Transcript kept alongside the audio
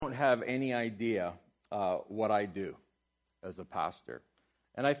have any idea what I do as a pastor.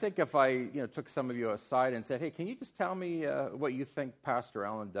 And I think if I took some of you aside and said, hey, can you just tell me what you think Pastor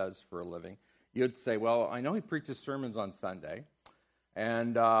Allen does for a living? You'd say, well, I know he preaches sermons on Sunday,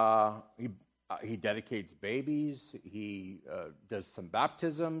 and he dedicates babies, he does some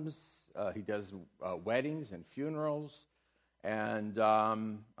baptisms, he does weddings and funerals, and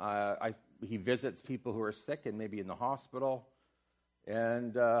he visits people who are sick and maybe in the hospital,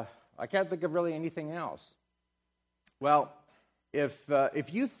 and I can't think of really anything else. Well,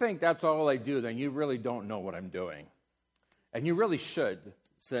 if you think that's all I do, then you really don't know what I'm doing. And you really should,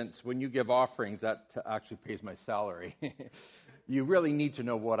 since when you give offerings, that actually pays my salary. You really need to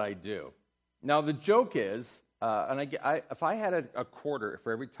know what I do. Now, the joke is, if I had a quarter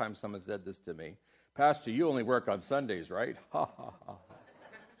for every time someone said this to me, Pastor, you only work on Sundays, right? Ha, ha, ha.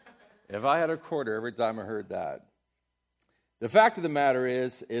 If I had a quarter every time I heard that. The fact of the matter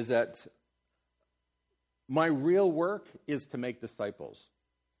is that my real work is to make disciples.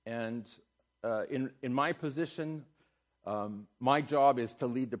 And in my position, my job is to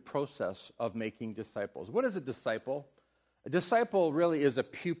lead the process of making disciples. What is a disciple? A disciple really is a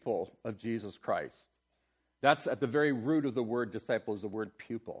pupil of Jesus Christ. That's at the very root of the word disciple is the word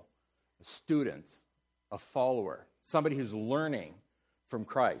pupil, a student, a follower, somebody who's learning from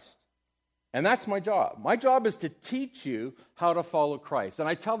Christ. And that's my job. My job is to teach you how to follow Christ. And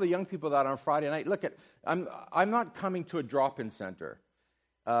I tell the young people that on Friday night, look, I'm not coming to a drop-in center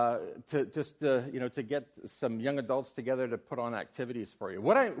to get some young adults together to put on activities for you.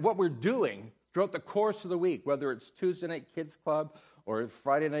 What we're doing throughout the course of the week, whether it's Tuesday night kids club or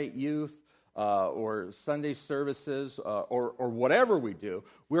Friday night youth or Sunday services or whatever we do,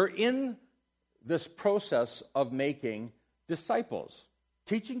 we're in this process of making disciples,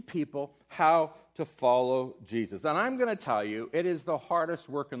 teaching people how to follow Jesus. And I'm going to tell you, it is the hardest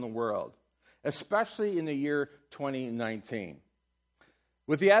work in the world, especially in the year 2019.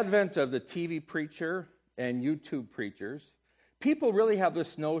 With the advent of the TV preacher and YouTube preachers, people really have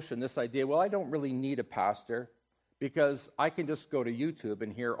this notion, this idea, well, I don't really need a pastor because I can just go to YouTube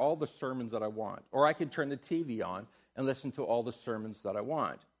and hear all the sermons that I want, or I can turn the TV on and listen to all the sermons that I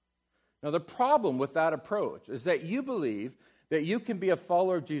want. Now, the problem with that approach is that you believe that you can be a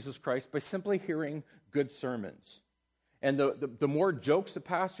follower of Jesus Christ by simply hearing good sermons. And the more jokes the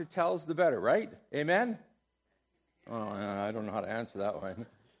pastor tells, the better, right? Amen? Oh, I don't know how to answer that one.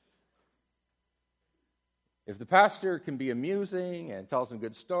 If the pastor can be amusing and tell some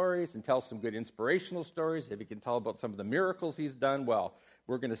good stories and tell some good inspirational stories, if he can tell about some of the miracles he's done, well,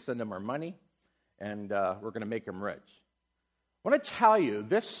 we're going to send him our money and we're going to make him rich. I want to tell you,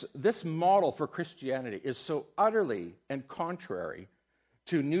 this model for Christianity is so utterly and contrary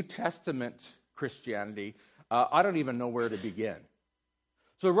to New Testament Christianity, I don't even know where to begin.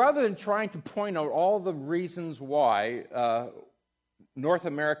 So rather than trying to point out all the reasons why North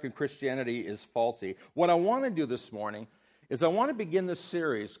American Christianity is faulty, what I want to do this morning is I want to begin this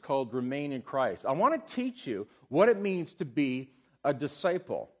series called Remain in Christ. I want to teach you what it means to be a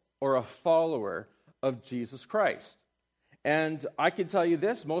disciple or a follower of Jesus Christ. And I can tell you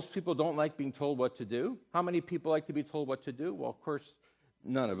this, most people don't like being told what to do. How many people like to be told what to do? Well, of course,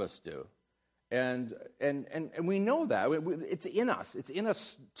 none of us do. And we know that. It's in us. It's in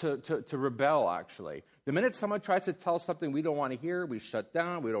us to rebel, actually. The minute someone tries to tell something we don't want to hear, we shut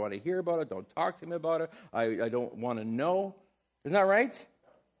down. We don't want to hear about it. Don't talk to me about it. I don't want to know. Isn't that right?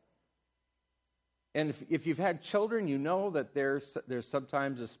 And if you've had children, you know that there's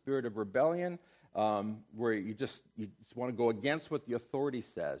sometimes a spirit of rebellion where you just want to go against what the authority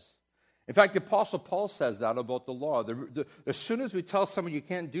says. In fact, the Apostle Paul says that about the law. As soon as we tell someone you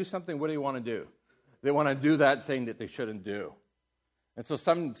can't do something, what do they want to do? They want to do that thing that they shouldn't do. And so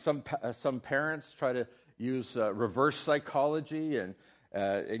some parents try to use reverse psychology, and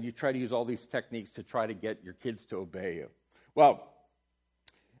you try to use all these techniques to try to get your kids to obey you. Well,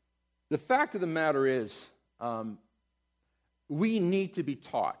 the fact of the matter is, we need to be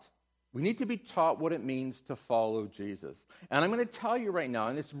taught. We need to be taught what it means to follow Jesus. And I'm going to tell you right now,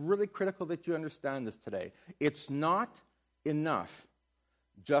 and it's really critical that you understand this today, it's not enough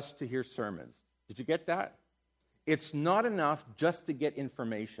just to hear sermons. Did you get that? It's not enough just to get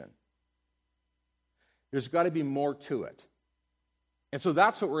information. There's got to be more to it. And so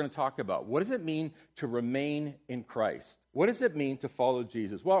that's what we're going to talk about. What does it mean to remain in Christ? What does it mean to follow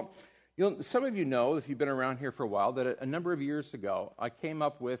Jesus? Well, some of you know, if you've been around here for a while, that a number of years ago, I came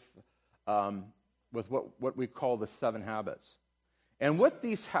up with what we call the 7 habits. And what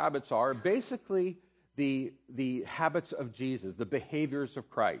these habits are, basically the habits of Jesus, the behaviors of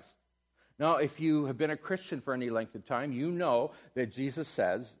Christ. Now, if you have been a Christian for any length of time, you know that Jesus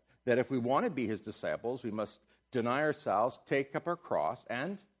says that if we want to be his disciples, we must deny ourselves, take up our cross,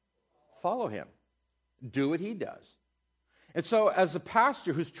 and follow him. Do what he does. And so as a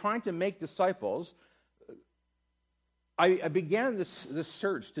pastor who's trying to make disciples, I began this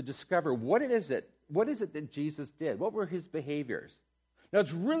search to discover what is it that Jesus did? What were his behaviors? Now,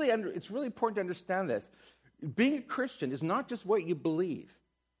 it's really important to understand this. Being a Christian is not just what you believe.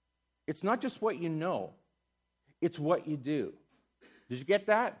 It's not just what you know. It's what you do. Did you get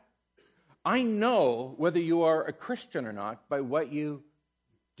that? I know whether you are a Christian or not by what you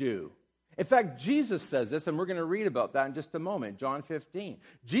do. In fact, Jesus says this, and we're going to read about that in just a moment, John 15.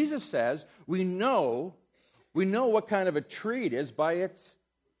 Jesus says, we know what kind of a tree it is by its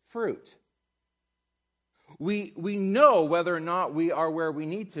fruit. We know whether or not we are where we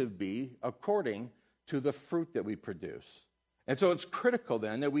need to be according to the fruit that we produce. And so it's critical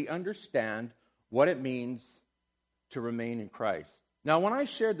then that we understand what it means to remain in Christ. Now, when I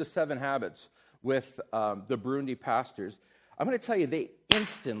shared the 7 habits with the Burundi pastors, I'm going to tell you they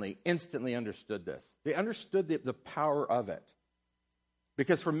instantly understood this. They understood the power of it.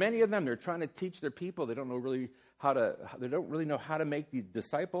 Because for many of them, they're trying to teach their people. They don't really know how to make these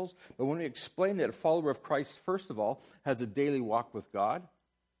disciples. But when we explain that a follower of Christ, first of all, has a daily walk with God,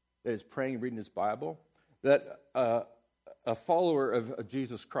 that is praying and reading his Bible, that a follower of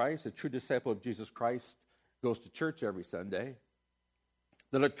Jesus Christ, a true disciple of Jesus Christ, goes to church every Sunday,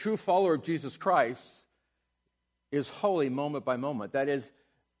 that a true follower of Jesus Christ is holy moment by moment. That is,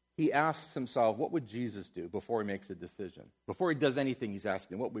 he asks himself, what would Jesus do before he makes a decision? Before he does anything, he's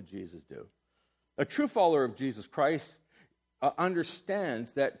asking, what would Jesus do? A true follower of Jesus Christ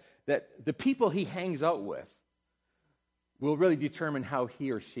understands that the people he hangs out with will really determine how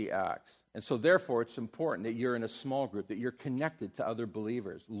he or she acts. And so therefore, it's important that you're in a small group, that you're connected to other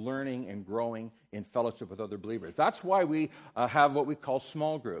believers, learning and growing in fellowship with other believers. That's why we have what we call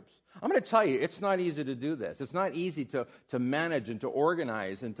small groups. I'm going to tell you, it's not easy to do this. It's not easy to manage and to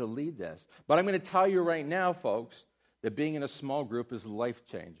organize and to lead this. But I'm going to tell you right now, folks, that being in a small group is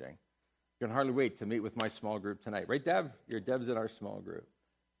life-changing. You can hardly wait to meet with my small group tonight. Right, Deb? Deb's in our small group.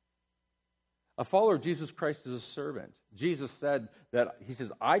 A follower of Jesus Christ is a servant. Jesus said that, he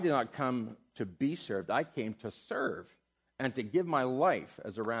says, I did not come to be served. I came to serve and to give my life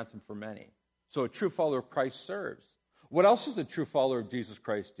as a ransom for many. So a true follower of Christ serves. What else does a true follower of Jesus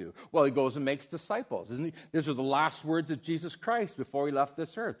Christ do? Well, he goes and makes disciples. Isn't he? These are the last words of Jesus Christ before he left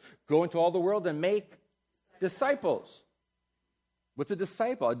this earth. Go into all the world and make disciples. What's a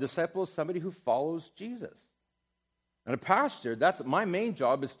disciple? A disciple is somebody who follows Jesus. And a pastor, that's my main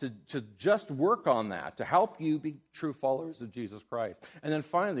job, is to just work on that, to help you be true followers of Jesus Christ. And then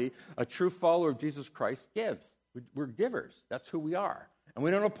finally, a true follower of Jesus Christ gives. We're givers. That's who we are. And we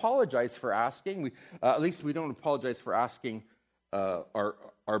don't apologize for asking. At least we don't apologize for asking our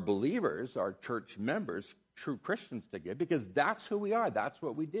believers, our church members, true Christians to give, because that's who we are. That's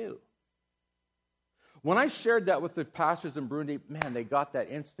what we do. When I shared that with the pastors in Burundi, man, they got that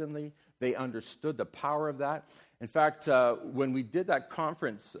instantly. They understood the power of that. In fact, when we did that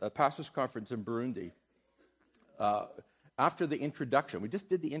conference, pastors' conference in Burundi, after the introduction, we just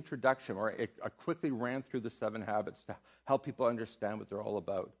did the introduction, or I quickly ran through the 7 habits to help people understand what they're all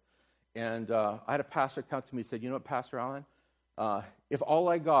about. And I had a pastor come to me and said, you know what, Pastor Allen, if all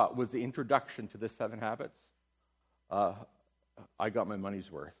I got was the introduction to the 7 habits, I got my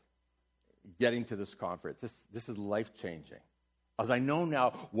money's worth. Getting to this conference, this is life-changing. As I know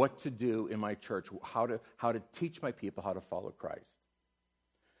now what to do in my church, how to teach my people how to follow Christ.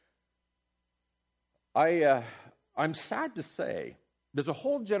 I'm sad to say there's a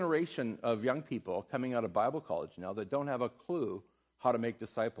whole generation of young people coming out of Bible college now that don't have a clue how to make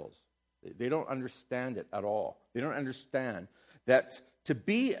disciples. They don't understand it at all. They don't understand that to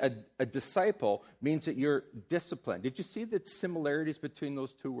be a disciple means that you're disciplined. Did you see the similarities between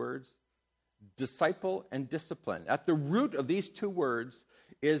those two words? Disciple and discipline. At the root of these two words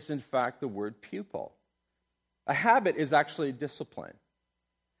is, in fact, the word pupil. A habit is actually a discipline.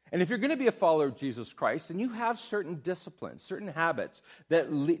 And if you're going to be a follower of Jesus Christ, then you have certain disciplines, certain habits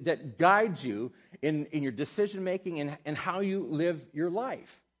that guide you in your decision-making and how you live your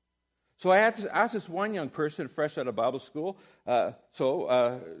life. So I had to ask this one young person, fresh out of Bible school, how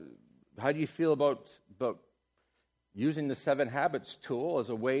do you feel about using the 7 habits tool as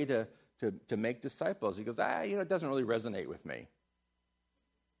a way to make disciples? He goes, it doesn't really resonate with me.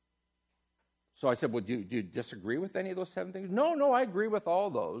 So I said, well, do you disagree with any of those 7 things? No, I agree with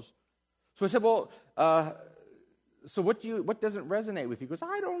all those. So I said, well, so what doesn't resonate with you? He goes,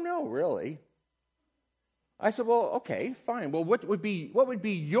 I don't know, really. I said, well, okay, fine. Well, what would be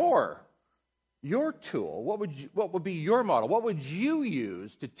your Your tool, what would be your model? What would you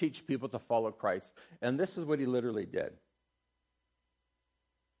use to teach people to follow Christ? And this is what he literally did.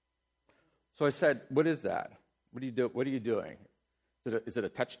 So I said, what is that? What are you doing? Is it a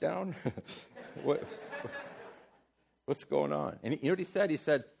touchdown? What's going on? And you know what he said? He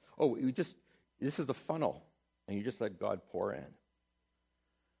said, this is the funnel, and you just let God pour in.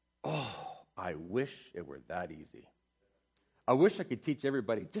 Oh, I wish it were that easy. I wish I could teach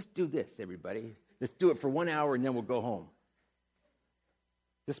everybody, just do this, everybody. Let's do it for 1 hour, and then we'll go home.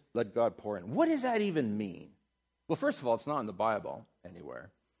 Just let God pour in. What does that even mean? Well, first of all, it's not in the Bible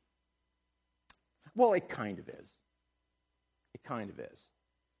anywhere. Well, it kind of is. It kind of is.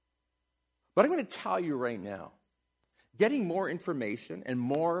 But I'm going to tell you right now, getting more information and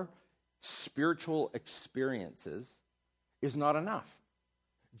more spiritual experiences is not enough.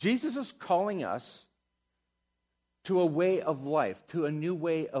 Jesus is calling us to a way of life, to a new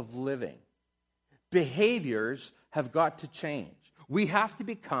way of living. Behaviors have got to change. We have to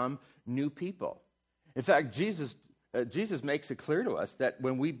become new people. In fact, Jesus makes it clear to us that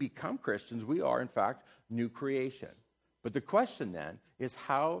when we become Christians, we are, in fact, new creation. But the question then is,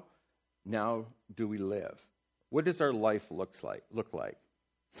 how now do we live? What does our life look like?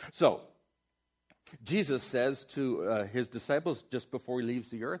 So, Jesus says to his disciples just before he leaves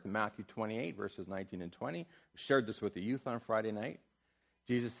the earth in Matthew 28, verses 19 and 20, we shared this with the youth on Friday night.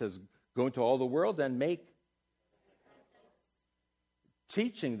 Jesus says, go into all the world and make,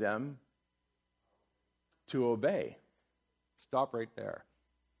 teaching them to obey. Stop right there.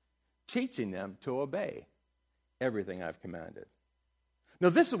 Teaching them to obey everything I've commanded. Now,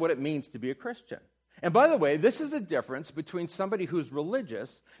 this is what it means to be a Christian. And by the way, this is the difference between somebody who's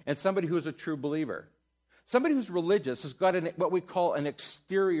religious and somebody who's a true believer. Somebody who's religious has got what we call an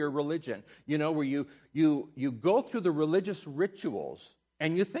exterior religion, where you go through the religious rituals,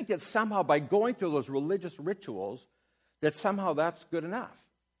 and you think that somehow by going through those religious rituals, that somehow that's good enough.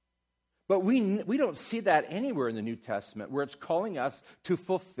 But we don't see that anywhere in the New Testament, where it's calling us to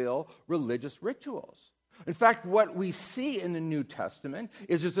fulfill religious rituals. In fact, what we see in the New Testament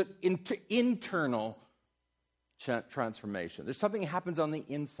is an internal transformation. There's something that happens on the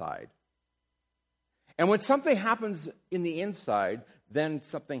inside. And when something happens in the inside, then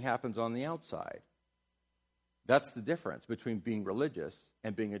something happens on the outside. That's the difference between being religious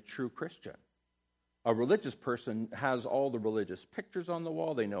and being a true Christian. A religious person has all the religious pictures on the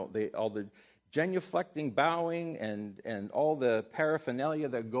wall. They know all the genuflecting, bowing, and all the paraphernalia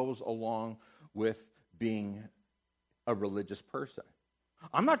that goes along with being a religious person.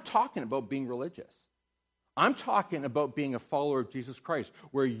 I'm not talking about being religious. I'm talking about being a follower of Jesus Christ,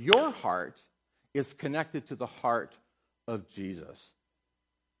 where your heart is connected to the heart of Jesus.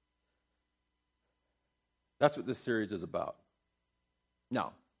 That's what this series is about.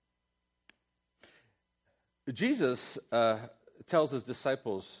 Now, Jesus tells his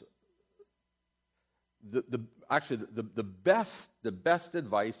disciples the best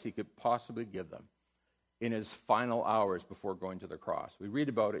advice he could possibly give them in his final hours before going to the cross. We read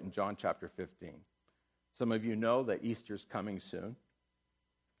about it in John chapter 15. Some of you know that Easter's coming soon.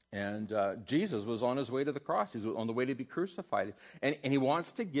 And Jesus was on his way to the cross. He was on the way to be crucified. And he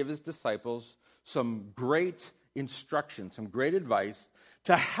wants to give his disciples some great instruction, some great advice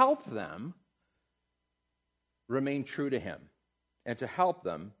to help them remain true to him and to help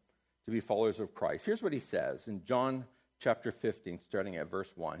them to be followers of Christ. Here's what he says in John chapter 15, starting at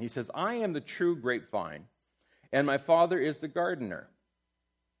verse 1. He says, I am the true grapevine, and my Father is the gardener.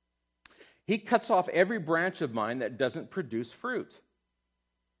 He cuts off every branch of mine that doesn't produce fruit,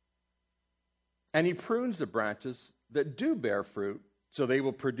 and he prunes the branches that do bear fruit, so they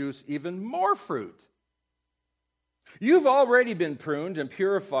will produce even more fruit. You've already been pruned and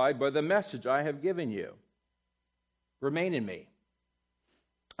purified by the message I have given you. Remain in me,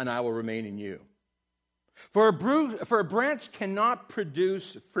 and I will remain in you. For a branch cannot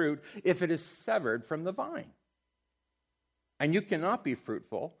produce fruit if it is severed from the vine. And you cannot be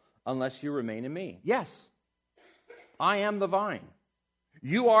fruitful unless you remain in me. Yes, I am the vine.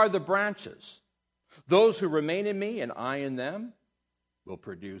 You are the branches. Those who remain in me and I in them will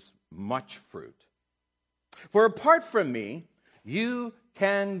produce much fruit. For apart from me, you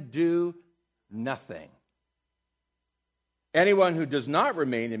can do nothing. Anyone who does not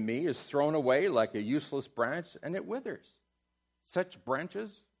remain in me is thrown away like a useless branch, and it withers. Such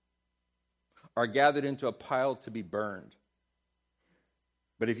branches are gathered into a pile to be burned.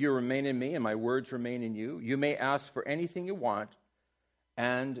 But if you remain in me and my words remain in you, you may ask for anything you want,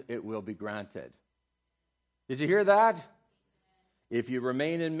 and it will be granted. Did you hear that? If you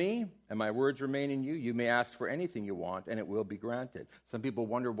remain in me and my words remain in you, you may ask for anything you want and it will be granted. Some people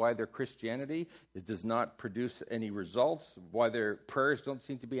wonder why their Christianity does not produce any results, why their prayers don't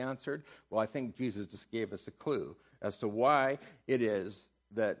seem to be answered. Well, I think Jesus just gave us a clue as to why it is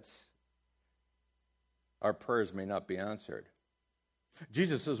that our prayers may not be answered.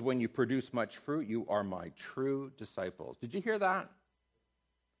 Jesus says, when you produce much fruit, you are my true disciples. Did you hear that?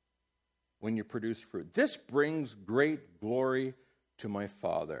 When you produce fruit. This brings great glory to my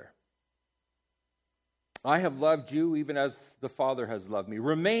Father. I have loved you even as the Father has loved me.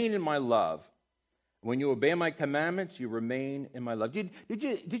 Remain in my love. When you obey my commandments, you remain in my love. Did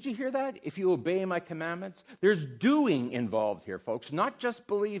you hear that? If you obey my commandments, there's doing involved here, folks, not just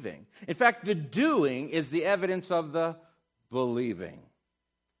believing. In fact, the doing is the evidence of the believing.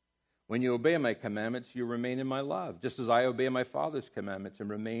 When you obey my commandments, you remain in my love, just as I obey my Father's commandments and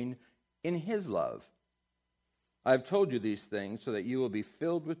remain in his love. I have told you these things so that you will be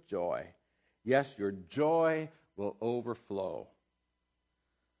filled with joy. Yes, your joy will overflow.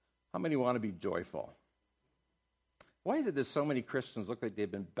 How many want to be joyful? Why is it that so many Christians look like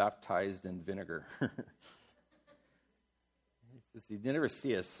they've been baptized in vinegar? You never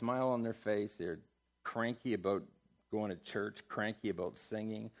see a smile on their face. They're cranky about going to church, cranky about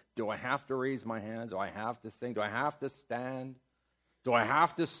singing. Do I have to raise my hands? Do I have to sing? Do I have to stand? Do I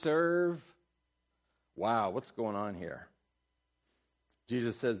have to serve? Wow, what's going on here?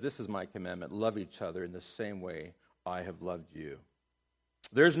 Jesus says, this is my commandment. Love each other in the same way I have loved you.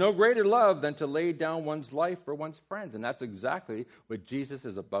 There's no greater love than to lay down one's life for one's friends. And that's exactly what Jesus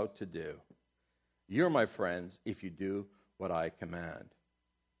is about to do. You're my friends if you do what I command.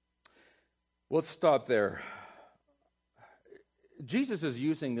 Let's stop there. Jesus is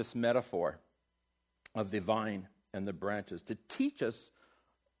using this metaphor of the vine and the branches to teach us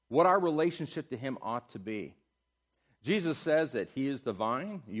what our relationship to him ought to be. Jesus says that he is the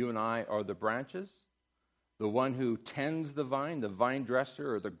vine, you and I are the branches. The one who tends the vine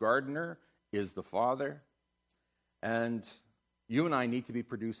dresser or the gardener, is the Father. And you and I need to be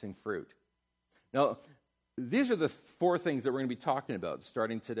producing fruit. Now, these are the four things that we're going to be talking about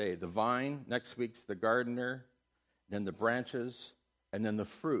starting today. The vine, next week's the gardener, then the branches, and then the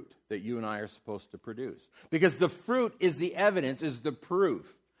fruit that you and I are supposed to produce. Because the fruit is the evidence, is the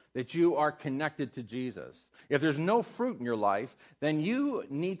proof that you are connected to Jesus. If there's no fruit in your life, then you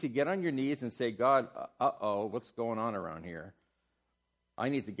need to get on your knees and say, God, what's going on around here? I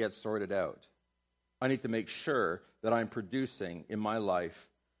need to get sorted out. I need to make sure that I'm producing in my life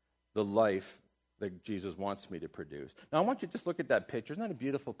the life that Jesus wants me to produce. Now, I want you to just look at that picture. Isn't that a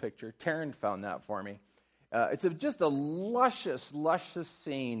beautiful picture? Taryn found that for me. It's just a luscious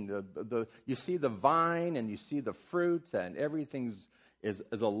scene. You see the vine and you see the fruits and everything's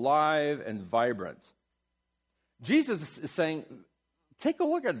is alive and vibrant. Jesus is saying, take a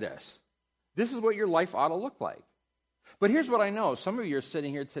look at this. This is what your life ought to look like. But here's what I know. Some of you are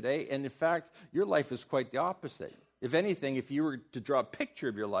sitting here today, and in fact, your life is quite the opposite. If anything, if you were to draw a picture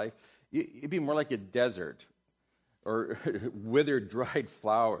of your life, it'd be more like a desert or withered, dried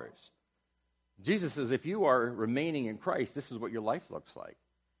flowers. Jesus says, if you are remaining in Christ, this is what your life looks like.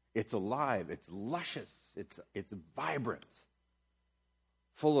 It's alive, it's luscious, it's vibrant.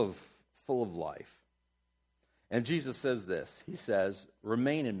 Full of life. And Jesus says this. He says,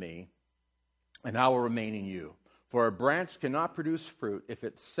 remain in me, and I will remain in you. For a branch cannot produce fruit if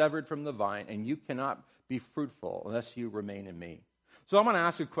it's severed from the vine, and you cannot be fruitful unless you remain in me. So I'm going to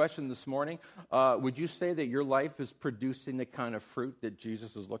ask you a question this morning. Would you say that your life is producing the kind of fruit that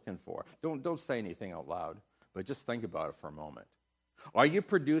Jesus is looking for? Don't say anything out loud, but just think about it for a moment. Are you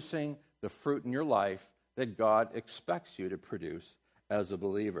producing the fruit in your life that God expects you to produce as a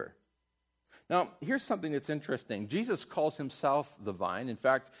believer? Now, here's something that's interesting. Jesus calls himself the vine. In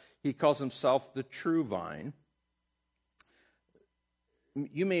fact, he calls himself the true vine.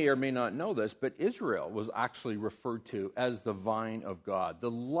 You may or may not know this, but Israel was actually referred to as the vine of God, the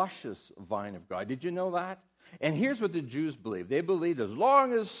luscious vine of God. Did you know that? And here's what the Jews believed. They believed as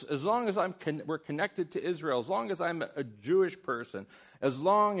long as we're connected to Israel, as long as I'm a Jewish person, as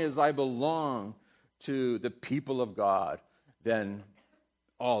long as I belong to the people of God, then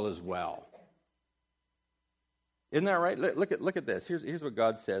all is well. Isn't that right? Look at this. Here's what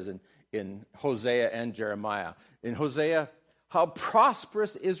God says in Hosea and Jeremiah. In Hosea, how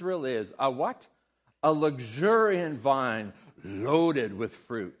prosperous Israel is. A what? A luxuriant vine loaded with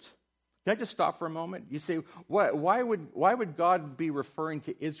fruit. Can I just stop for a moment? You say, why would God be referring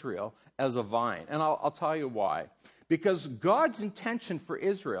to Israel as a vine? And I'll tell you why. Because God's intention for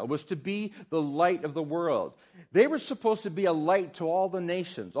Israel was to be the light of the world. They were supposed to be a light to all the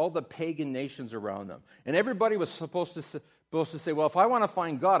nations, all the pagan nations around them. And everybody was supposed to supposed to say, well, if I want to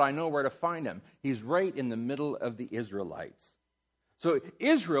find God, I know where to find him. He's right in the middle of the Israelites. So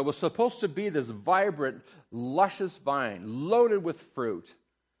Israel was supposed to be this vibrant, luscious vine, loaded with fruit,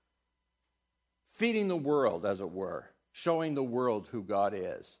 feeding the world, as it were, showing the world who God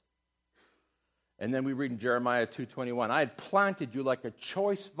is. And then we read in Jeremiah 2:21, I had planted you like a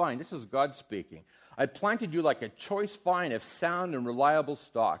choice vine. This is God speaking. I planted you like a choice vine of sound and reliable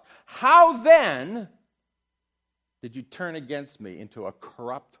stock. How then did you turn against me into a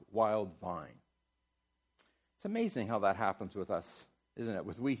corrupt wild vine? It's amazing how that happens with us, isn't it?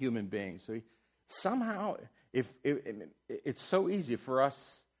 With we human beings. Somehow, it's so easy for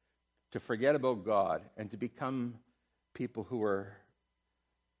us to forget about God and to become people who are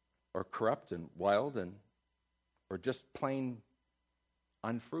corrupt and wild and or just plain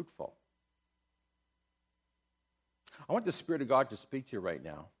unfruitful. I want the Spirit of God to speak to you right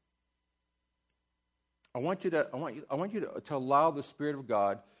now. I want you to allow the Spirit of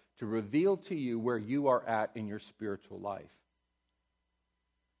God to reveal to you where you are at in your spiritual life.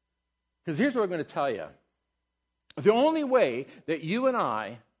 Because here's what I'm going to tell you. The only way that you and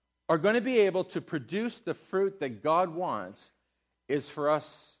I are going to be able to produce the fruit that God wants is for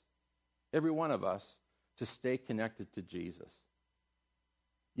us, every one of us, to stay connected to Jesus.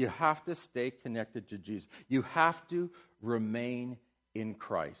 You have to stay connected to Jesus. You have to remain in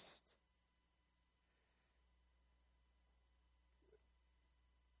Christ.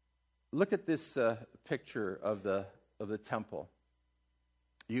 Look at this picture of the temple.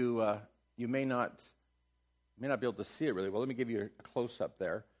 You may not be able to see it really well. Let me give you a close-up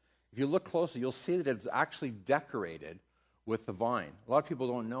there. If you look closer, you'll see that it's actually decorated with the vine. A lot of people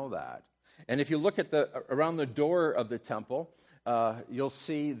don't know that. And if you look at around the door of the temple, you'll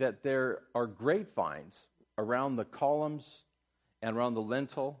see that there are grapevines around the columns and around the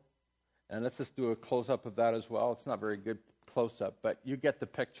lintel. And let's just do a close-up of that as well. It's not very good close-up, but you get the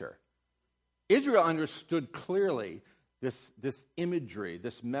picture. Israel understood clearly this imagery,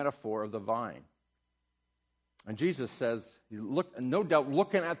 this metaphor of the vine. And Jesus says, no doubt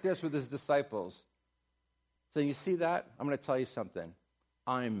looking at this with his disciples, saying, you see that? I'm going to tell you something.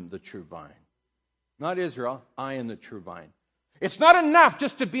 I'm the true vine. Not Israel, I am the true vine. It's not enough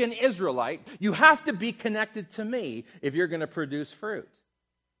just to be an Israelite. You have to be connected to me if you're going to produce fruit.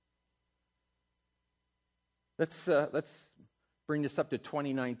 Let's bring this up to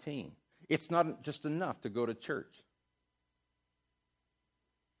 2019. It's not just enough to go to church.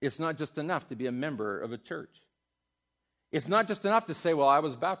 It's not just enough to be a member of a church. It's not just enough to say, well, I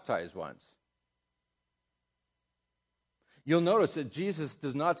was baptized once. You'll notice that Jesus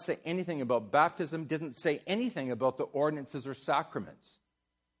does not say anything about baptism, doesn't say anything about the ordinances or sacraments.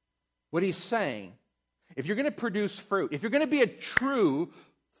 What he's saying, if you're going to produce fruit, if you're going to be a true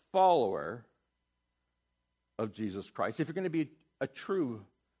follower of Jesus Christ, if you're going to be a true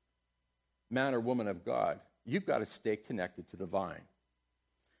man or woman of God, you've got to stay connected to the vine.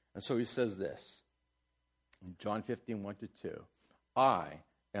 And so he says this, in John 15:1-2, I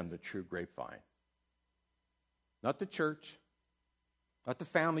am the true grapevine. Not the church, not the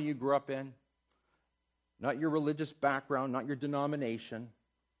family you grew up in, not your religious background, not your denomination.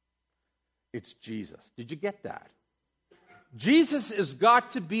 It's Jesus. Did you get that? Jesus has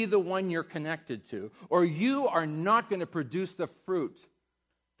got to be the one you're connected to, or you are not going to produce the fruit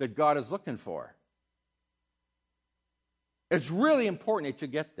that God is looking for. It's really important that you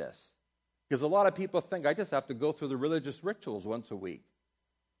get this, because a lot of people think, I just have to go through the religious rituals once a week.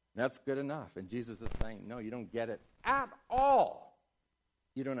 That's good enough. And Jesus is saying, no, you don't get it at all.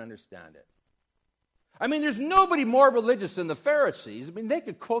 You don't understand it. I mean, there's nobody more religious than the Pharisees. I mean, they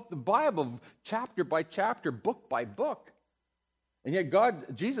could quote the Bible chapter by chapter, book by book. And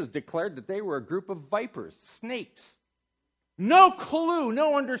yet Jesus declared that they were a group of vipers, snakes. No clue,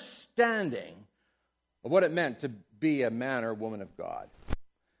 no understanding of what it meant to be a man or woman of God.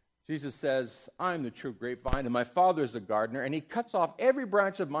 Jesus says, I'm the true grapevine, and my Father is the gardener, and he cuts off every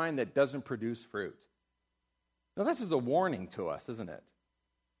branch of mine that doesn't produce fruit. Now, this is a warning to us, isn't it?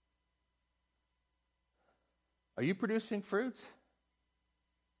 Are you producing fruit?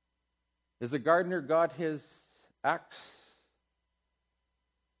 Has the gardener got his axe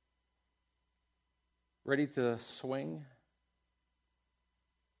ready to swing?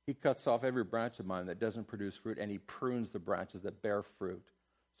 He cuts off every branch of mine that doesn't produce fruit, and he prunes the branches that bear fruit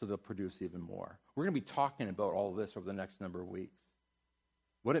so they'll produce even more. We're going to be talking about all of this over the next number of weeks.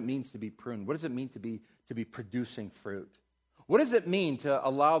 What it means to be pruned. What does it mean to be producing fruit? What does it mean to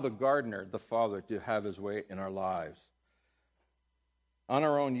allow the gardener, the Father, to have his way in our lives? On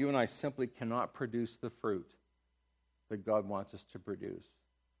our own, you and I simply cannot produce the fruit that God wants us to produce.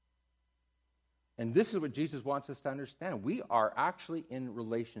 And this is what Jesus wants us to understand. We are actually in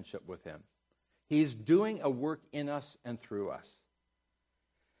relationship with him. He's doing a work in us and through us.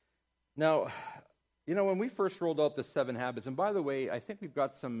 Now, when we first rolled out the 7 habits, and by the way, I think we've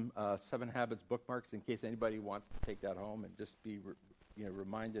got some 7 habits bookmarks in case anybody wants to take that home and just be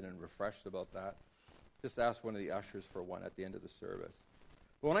reminded and refreshed about that. Just ask one of the ushers for one at the end of the service.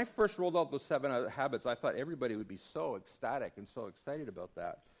 But when I first rolled out those 7 habits, I thought everybody would be so ecstatic and so excited about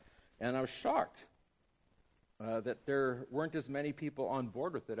that. And I was shocked that there weren't as many people on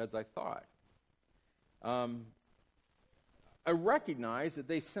board with it as I thought. I recognize that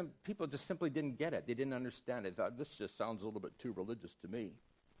people just simply didn't get it. They didn't understand it. They thought, this just sounds a little bit too religious to me.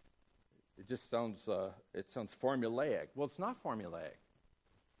 It just sounds formulaic. Well, it's not formulaic.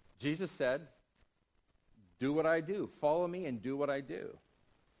 Jesus said, do what I do. Follow me and do what I do.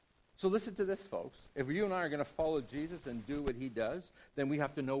 So listen to this, folks. If you and I are going to follow Jesus and do what he does, then we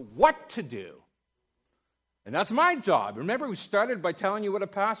have to know what to do. And that's my job. Remember, we started by telling you what a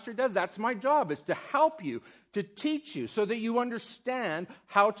pastor does. That's my job. It's to help you, to teach you, so that you understand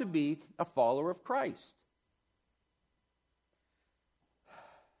how to be a follower of Christ.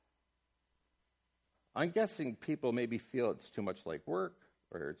 I'm guessing people maybe feel it's too much like work,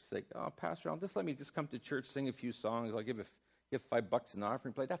 or it's like, oh, Pastor, just let me just come to church, sing a few songs. I'll give $5 an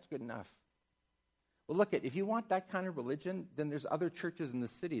offering plate. That's good enough. Well, look, if you want that kind of religion, then there's other churches in the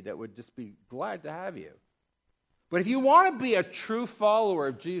city that would just be glad to have you. But if you want to be a true follower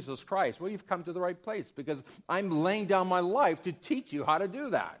of Jesus Christ, well, you've come to the right place, because I'm laying down my life to teach you how to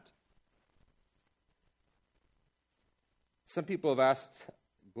do that. Some people have asked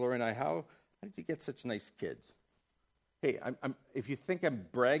Gloria and I, how did you get such nice kids? Hey, if you think I'm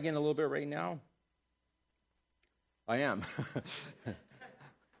bragging a little bit right now, I am.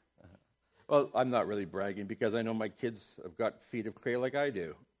 Well, I'm not really bragging, because I know my kids have got feet of clay like I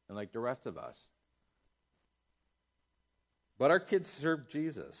do, and like the rest of us. But our kids served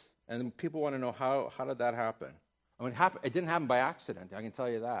Jesus, and people want to know how did that happen? I mean, it didn't happen by accident. I can tell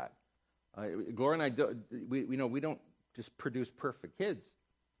you that. Gloria and I, we don't just produce perfect kids.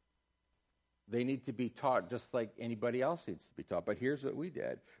 They need to be taught just like anybody else needs to be taught. But here's what we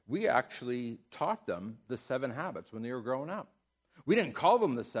did: we actually taught them the 7 habits when they were growing up. We didn't call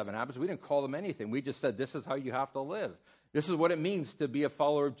them the 7 habits. We didn't call them anything. We just said, this is how you have to live. This is what it means to be a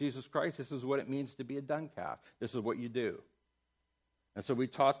follower of Jesus Christ. This is what it means to be a dun calf. This is what you do. And so we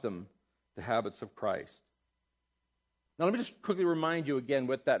taught them the habits of Christ. Now, let me just quickly remind you again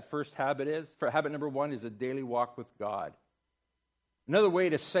what that first habit is. Habit number 1 is a daily walk with God. Another way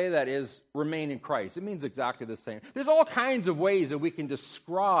to say that is remain in Christ. It means exactly the same. There's all kinds of ways that we can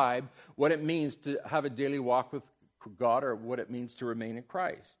describe what it means to have a daily walk with God, or what it means to remain in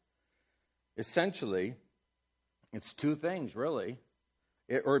Christ. Essentially, it's 2 things, really.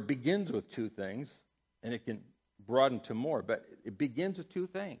 It begins with 2 things, and it can broaden to more, but it begins with 2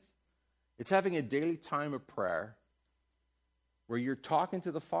 things. It's having a daily time of prayer where you're talking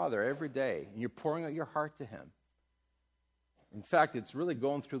to the Father every day, and you're pouring out your heart to him. In fact, it's really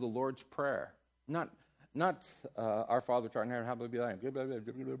going through the Lord's Prayer. Not our Father which art in heaven, hallowed be thy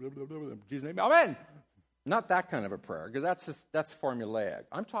name. Jesus' name, amen. Not that kind of a prayer, because that's formulaic.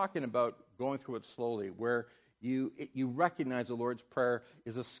 I'm talking about going through it slowly, where you recognize the Lord's Prayer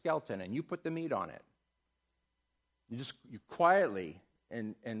is a skeleton, and you put the meat on it. You quietly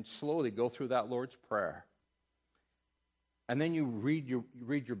and slowly go through that Lord's Prayer. And then you read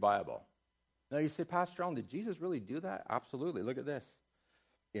your Bible. Now you say, Pastor Allen, did Jesus really do that? Absolutely. Look at this.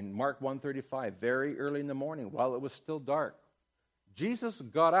 In Mark 1:35, very early in the morning, while it was still dark, Jesus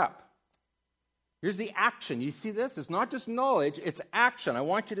got up. Here's the action. You see this? It's not just knowledge, it's action. I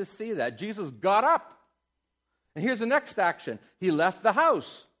want you to see that. Jesus got up. And here's the next action. He left the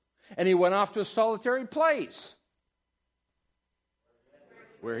house, and he went off to a solitary place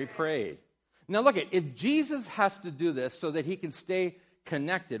where he prayed. Now look, if Jesus has to do this so that he can stay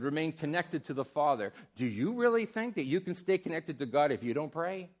connected, remain connected to the Father, do you really think that you can stay connected to God if you don't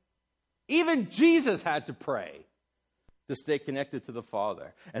pray? Even Jesus had to pray to stay connected to the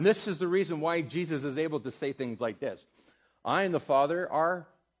Father. And this is the reason why Jesus is able to say things like this: I and the Father are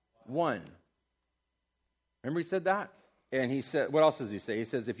one. Remember he said that? And he said, what else does he say? He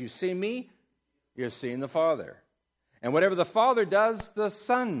says, if you see me, you're seeing the Father. And whatever the Father does, the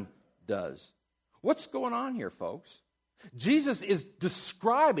Son does. What's going on here, folks? Jesus is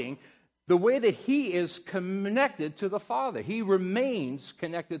describing the way that he is connected to the Father. He remains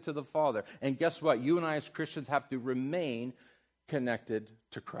connected to the Father. And guess what? You and I as Christians have to remain connected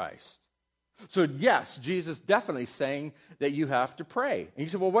to Christ. So yes, Jesus definitely saying that you have to pray. And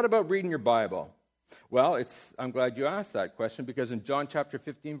you say, well, what about reading your Bible? Well, I'm glad you asked that question, because in John chapter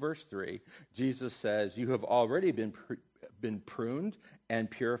 15, verse 3, Jesus says, you have already been pruned and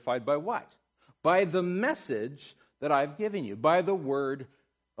purified by what? By the message that I've given you, by the word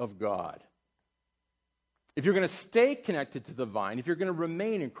of God. If you're going to stay connected to the vine, if you're going to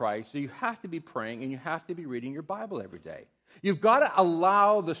remain in Christ, you have to be praying and you have to be reading your Bible every day. You've got to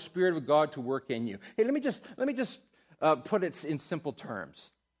allow the Spirit of God to work in you. Hey, let me just put it in simple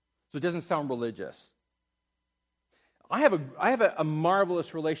terms so it doesn't sound religious. I have a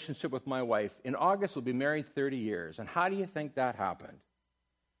marvelous relationship with my wife. In August, we'll be married 30 years. And how do you think that happened?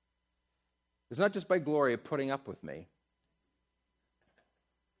 It's not just by Gloria putting up with me.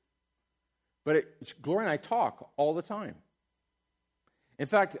 But Gloria and I talk all the time. In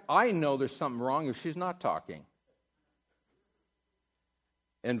fact, I know there's something wrong if she's not talking.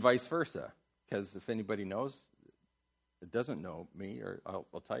 And vice versa. Because if anybody knows, that doesn't know me, or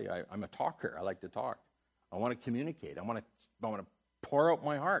I'll tell you, I'm a talker. I like to talk. I want to communicate. I want to pour out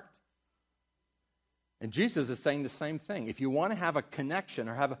my heart. And Jesus is saying the same thing. If you want to have a connection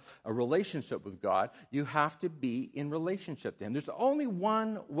or have a relationship with God, you have to be in relationship to Him. There's only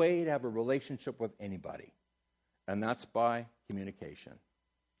one way to have a relationship with anybody, and that's by communication.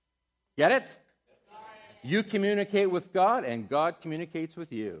 Get it? You communicate with God, and God communicates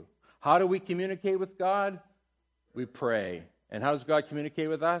with you. How do we communicate with God? We pray. And how does God communicate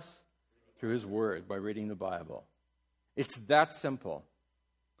with us? Through His Word, by reading the Bible. It's that simple,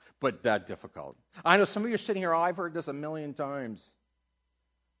 but that difficult. I know some of you are sitting here, I've heard this a million times.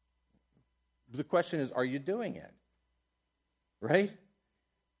 The question is, are you doing it? Right?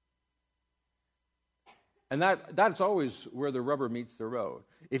 And that's always where the rubber meets the road.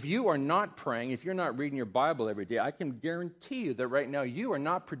 If you are not praying, if you're not reading your Bible every day, I can guarantee you that right now you are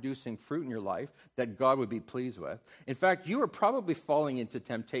not producing fruit in your life that God would be pleased with. In fact, you are probably falling into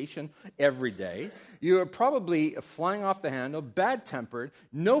temptation every day. You are probably flying off the handle, bad-tempered,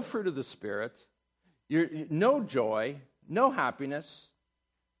 no fruit of the Spirit, no joy, no happiness.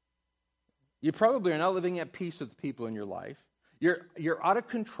 You probably are not living at peace with the people in your life. You're out of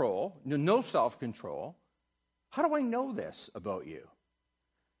control, no self-control. How do I know this about you?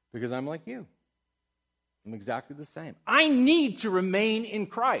 Because I'm like you. I'm exactly the same. I need to remain in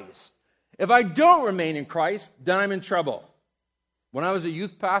Christ. If I don't remain in Christ, then I'm in trouble. When I was a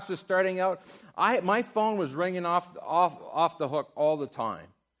youth pastor starting out, my phone was ringing off the hook all the time.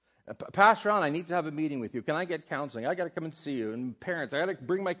 Pastor Allen, I need to have a meeting with you. Can I get counseling? I got to come and see you. And parents, I got to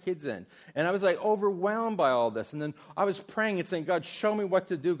bring my kids in. And I was like overwhelmed by all this. And then I was praying and saying, God, show me what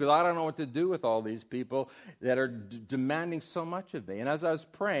to do, because I don't know what to do with all these people that are demanding so much of me. And as I was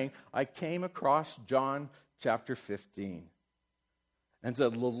praying, I came across John chapter 15. And so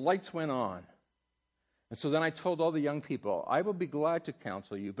the lights went on. And so then I told all the young people, I will be glad to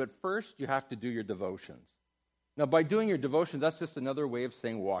counsel you, but first you have to do your devotions. Now, by doing your devotions, that's just another way of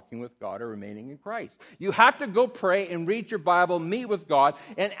saying walking with God or remaining in Christ. You have to go pray and read your Bible, meet with God,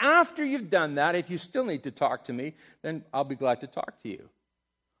 and after you've done that, if you still need to talk to me, then I'll be glad to talk to you.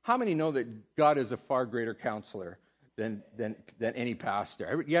 How many know that God is a far greater counselor than any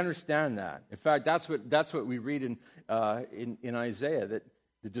pastor? You understand that? In fact, that's what we read in Isaiah, that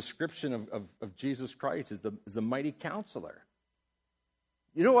the description of Jesus Christ is the mighty counselor.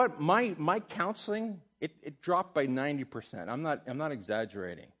 You know what? My counseling, it dropped by 90%. I'm not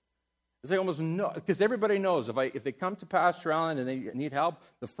exaggerating. It's like almost no, because everybody knows if they come to Pastor Allen and they need help,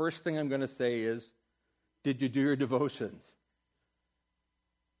 the first thing I'm going to say is, did you do your devotions?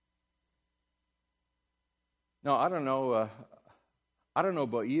 No, I don't know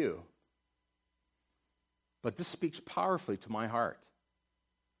about you, but this speaks powerfully to my heart.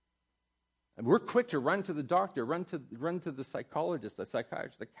 And we're quick to run to the doctor, run to the psychologist, the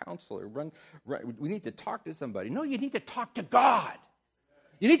psychiatrist, the counselor. We need to talk to somebody. No, you need to talk to God.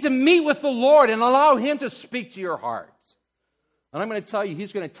 You need to meet with the Lord and allow Him to speak to your heart. And I'm going to tell you,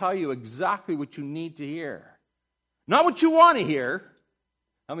 He's going to tell you exactly what you need to hear. Not what you want to hear.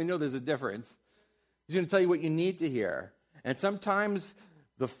 How many know there's a difference? He's going to tell you what you need to hear. And sometimes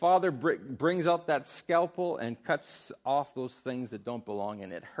the Father brings out that scalpel and cuts off those things that don't belong,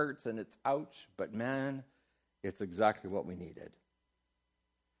 and it hurts and it's ouch, but man, it's exactly what we needed.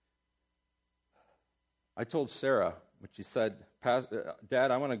 I told Sarah when she said, Dad,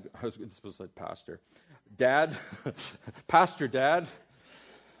 I was supposed to say Pastor. Dad, Pastor Dad,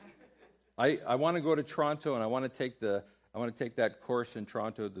 I want to go to Toronto and I want to take that course in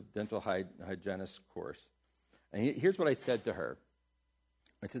Toronto, the dental hygienist course. And here's what I said to her.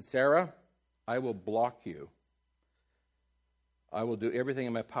 I said, Sarah, I will block you. I will do everything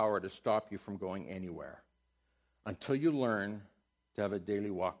in my power to stop you from going anywhere until you learn to have a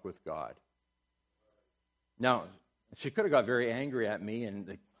daily walk with God. Now, she could have got very angry at me and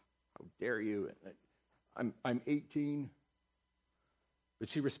like, how dare you? I'm 18. But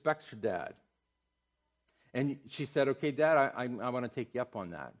she respects her dad. And she said, okay, Dad, I want to take you up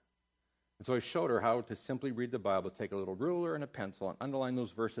on that. And so I showed her how to simply read the Bible, take a little ruler and a pencil and underline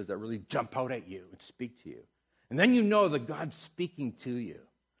those verses that really jump out at you and speak to you. And then you know that God's speaking to you.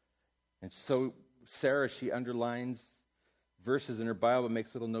 And so Sarah, she underlines verses in her Bible,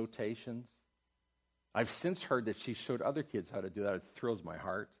 makes little notations. I've since heard that she showed other kids how to do that. It thrills my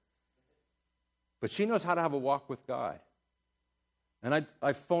heart. But she knows how to have a walk with God. And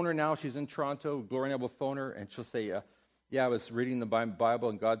I phone her now. She's in Toronto. Gloria and I will phone her, and she'll say, I was reading the Bible,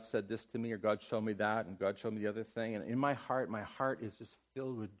 and God said this to me, or God showed me that, and God showed me the other thing. And in my heart is just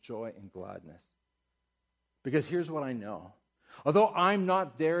filled with joy and gladness. Because here's what I know. Although I'm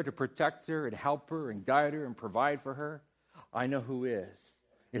not there to protect her and help her and guide her and provide for her, I know who is.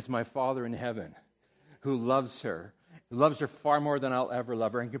 It's my Father in heaven who loves her. He loves her far more than I'll ever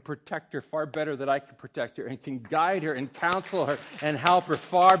love her and can protect her far better than I can protect her and can guide her and counsel her and help her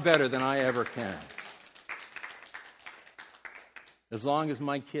far better than I ever can. As long as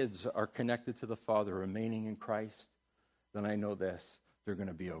my kids are connected to the Father, remaining in Christ, then I know this, they're going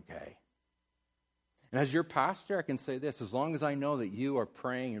to be okay. And as your pastor, I can say this, as long as I know that you are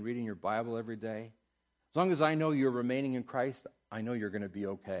praying and reading your Bible every day, as long as I know you're remaining in Christ, I know you're going to be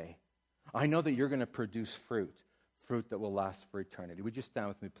okay. I know that you're going to produce fruit that will last for eternity. Would you stand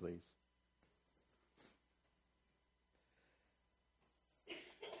with me, please?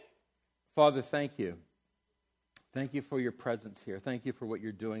 Father, thank you. Thank you for your presence here. Thank you for what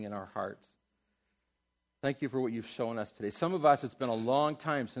you're doing in our hearts. Thank you for what you've shown us today. Some of us, it's been a long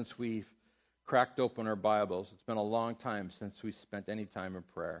time since we've cracked open our Bibles. It's been a long time since we spent any time in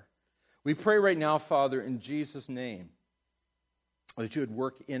prayer. We pray right now, Father, in Jesus' name, that you would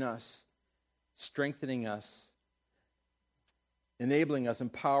work in us, strengthening us, enabling us,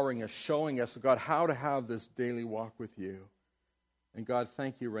 empowering us, showing us, God, how to have this daily walk with you. And God,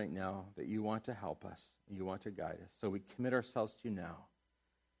 thank you right now that you want to help us, and you want to guide us. So we commit ourselves to you now.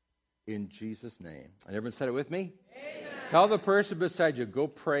 In Jesus' name. And everyone said it with me? Amen. Tell the person beside you, go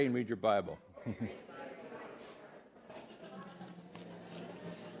pray and read your Bible.